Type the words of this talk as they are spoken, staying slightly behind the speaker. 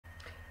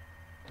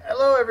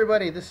Hello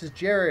everybody, this is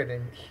Jared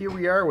and here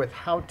we are with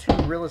How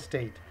To Real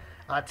Estate.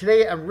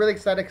 Today I'm really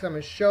excited because I'm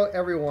going to show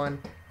everyone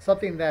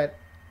something that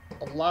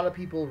a lot of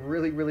people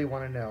really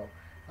want to know.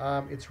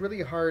 It's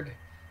really hard,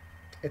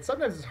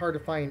 sometimes it's hard to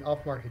find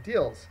off-market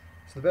deals.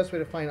 So the best way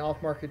to find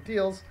off-market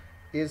deals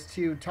is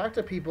to talk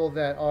to people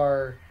that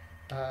are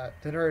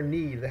in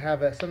need, that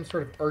have some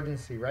sort of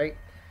urgency, right?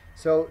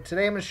 So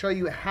today I'm going to show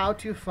you how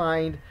to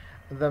find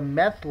the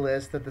meth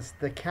list that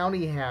the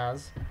county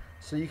has,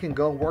 so you can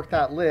go work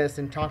that list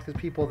and talk to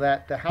people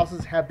that the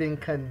houses have been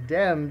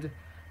condemned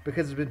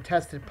because it's been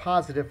tested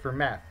positive for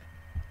meth.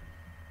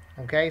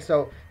 Okay,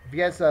 so if you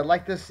guys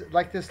like this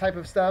type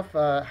of stuff,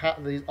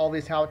 all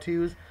these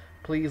how-tos,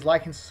 please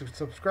like and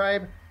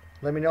subscribe.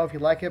 Let me know if you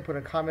like it. Put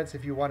in comments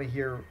if you want to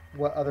hear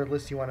what other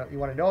lists you want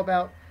to know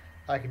about.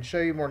 I can show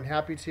you, more than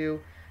happy to.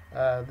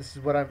 This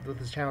is what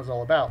this channel is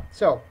all about.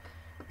 So,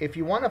 if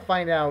you want to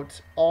find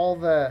out all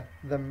the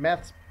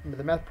meth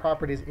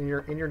properties in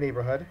your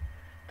neighborhood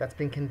that's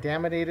been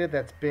contaminated,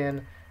 that's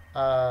been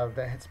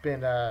obviously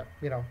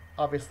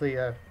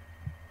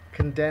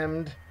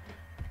condemned,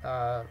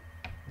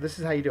 this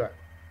is how you do it.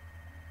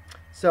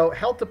 So,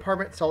 Health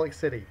Department, Salt Lake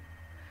City.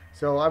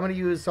 So I'm going to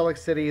use Salt Lake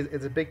City.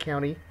 It's a big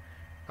county.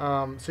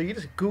 So you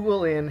just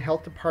Google in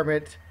Health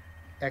Department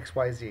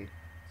XYZ.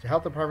 So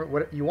Health Department,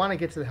 what you want to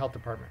get to the Health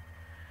Department.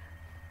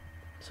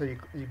 So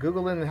you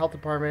Google in the Health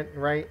Department,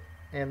 right?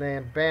 And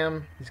then bam,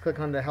 you just click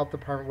on the Health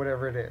Department,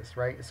 whatever it is,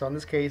 right? So in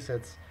this case,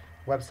 its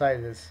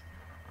website is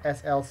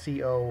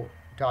slco.org.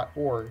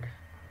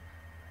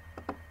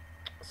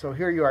 So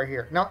here you are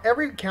here. Now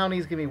every county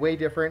is going to be way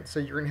different. So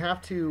you're going to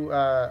have to,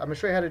 I'm going to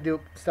show you how to do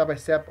it step by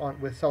step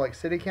with Salt Lake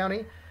City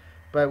County.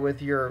 But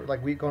with your,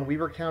 like going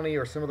Weber County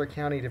or some other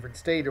county, different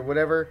state or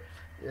whatever,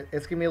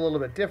 it's going to be a little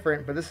bit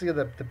different. But this is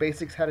the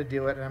basics how to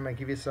do it. And I'm going to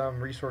give you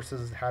some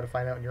resources how to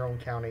find out in your own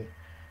county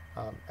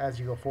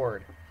as you go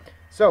forward.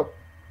 So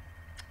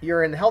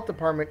you're in the Health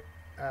Department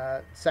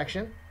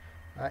section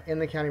in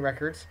the county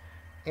records.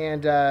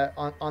 And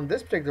on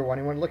this particular one,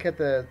 you want to look at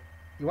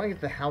you want to get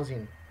the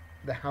housing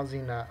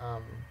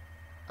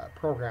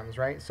programs,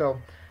 right? So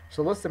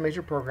list the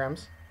major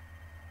programs.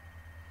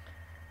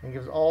 And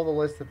gives all the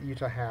lists that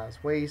Utah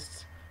has.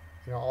 Waste,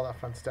 all that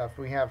fun stuff.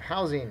 We have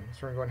housing,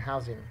 so we're going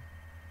housing.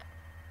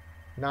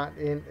 Not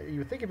in, you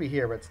would think it'd be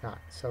here, but it's not.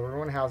 So we're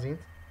going housing.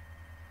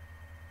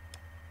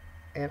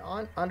 And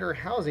under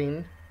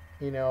housing,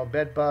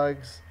 bed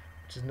bugs,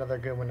 which is another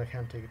good one to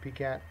kind of take a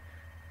peek at.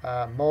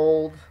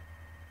 Mold.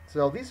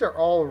 So these are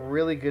all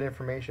really good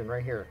information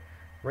right here.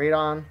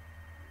 Radon.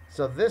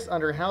 So this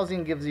under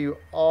housing gives you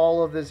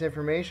all of this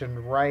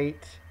information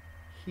right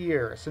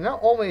here. So not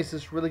only is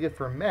this really good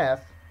for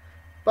meth,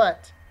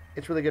 but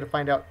it's really good to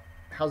find out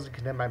houses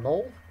condemned by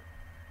mold,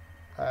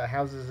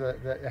 houses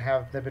that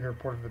have been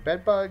reported with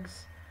bed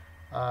bugs.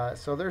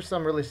 So there's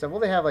some really stuff. Well,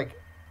 they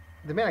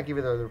may not give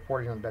you the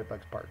reporting on the bed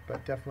bugs part,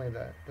 but definitely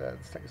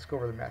let's go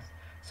over the meth.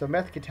 So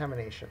meth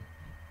contamination.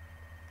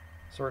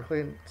 So we're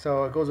clean.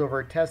 So it goes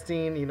over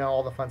testing,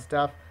 all the fun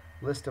stuff.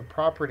 List of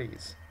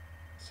properties.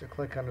 So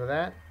click under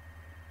that,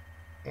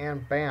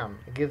 and bam,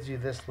 it gives you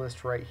this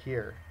list right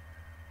here.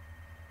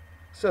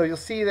 So you'll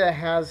see that it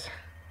has,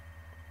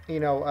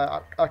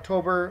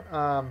 October,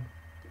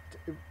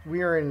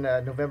 we are in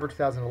November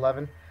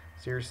 2011,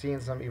 so you're seeing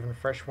some even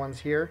fresh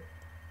ones here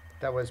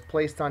that was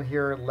placed on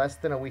here less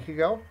than a week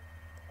ago.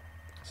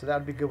 So that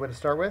would be a good way to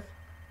start with.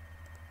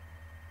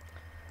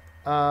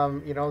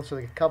 So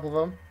like a couple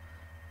of them.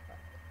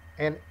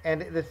 And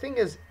the thing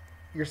is,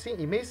 you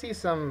may see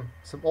some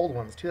old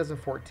ones,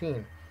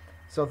 2014.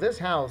 So this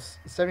house,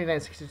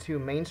 7962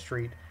 Main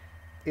Street,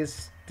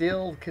 is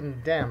still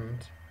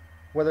condemned.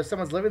 Whether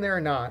someone's living there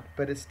or not,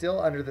 but it's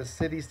still under the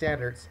city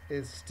standards,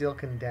 is still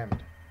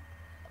condemned,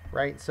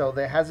 right? So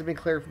that hasn't been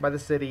cleared by the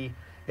city.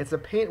 It's a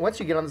pain. Once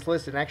you get on this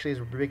list, it actually is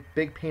a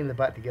big pain in the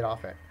butt to get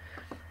off it.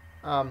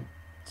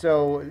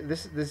 So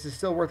this is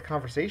still worth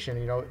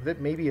conversation. That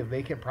may be a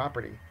vacant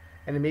property,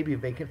 and it may be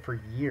vacant for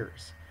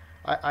years.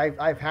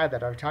 I've had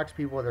that. I've talked to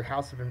people where their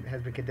house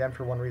has been condemned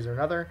for one reason or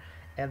another,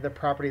 and the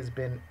property has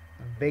been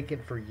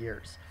vacant for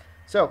years.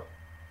 So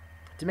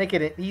to make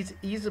it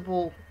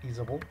easable,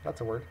 that's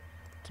a word.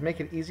 To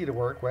make it easy to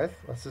work with,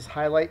 let's just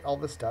highlight all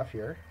this stuff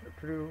here,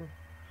 and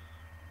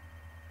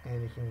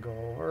you can go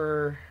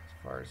over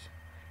as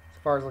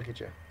far as look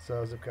at you.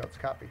 So zip codes,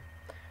 copy.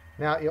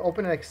 Now you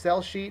open an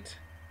Excel sheet,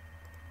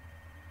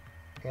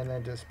 and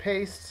then just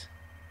paste,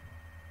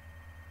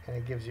 and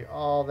it gives you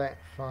all that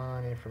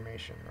fun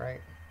information,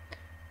 right?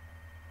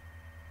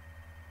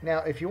 Now,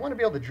 if you want to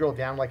be able to drill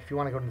down, like if you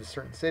want to go into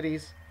certain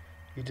cities,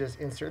 you just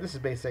insert. This is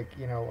basic,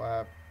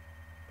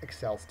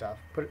 Excel stuff.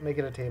 Make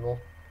it a table.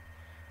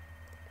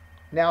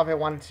 Now, if I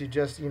wanted to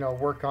just,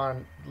 work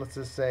on, let's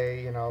just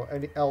say,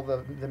 all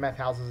the meth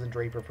houses in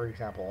Draper, for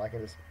example, I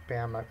can just,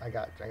 bam, I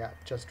got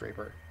just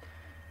Draper.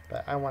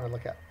 But I want to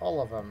look at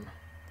all of them.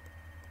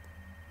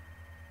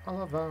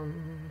 All of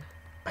them.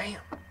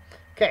 Bam.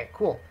 Okay,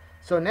 cool.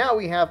 So now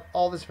we have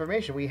all this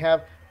information.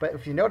 But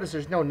if you notice,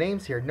 there's no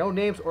names here. No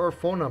names or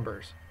phone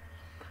numbers.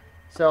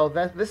 So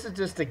this is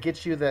just to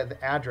get you the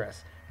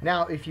address.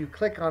 Now, if you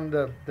click on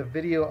the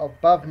video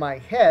above my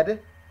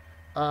head,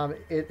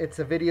 it's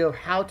a video of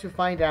how to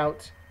find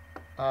out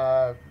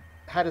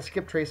how to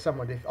skip trace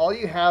someone. If all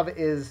you have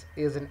is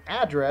an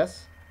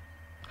address,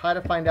 how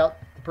to find out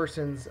the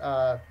person's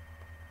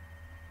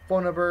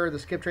phone number, the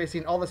skip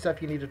tracing, all the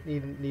stuff you need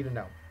to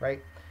know,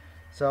 right?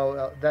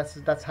 So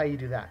that's how you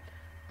do that.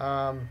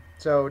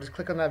 So just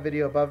click on that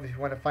video above if you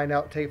want to find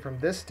out, take from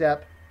this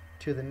step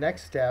to the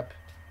next step,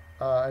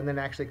 and then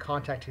actually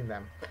contacting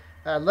them.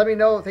 Let me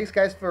know. Thanks,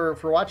 guys, for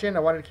watching. I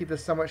wanted to keep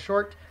this somewhat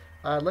short.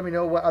 Let me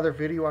know what other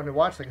video you want to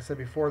watch. Like I said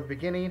before at the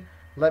beginning,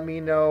 let me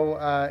know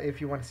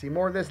if you want to see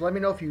more of this. Let me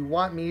know if you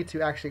want me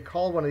to actually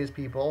call one of these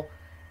people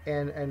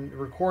and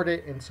record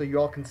it, and so you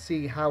all can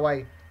see how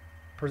I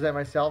present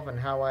myself and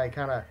how I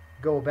kind of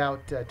go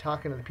about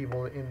talking to the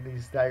people in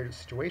these dire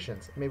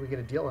situations. Maybe we get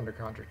a deal under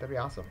contract. That'd be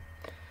awesome.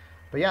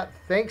 But yeah,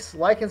 thanks.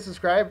 Like and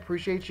subscribe.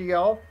 Appreciate you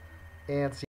all, and see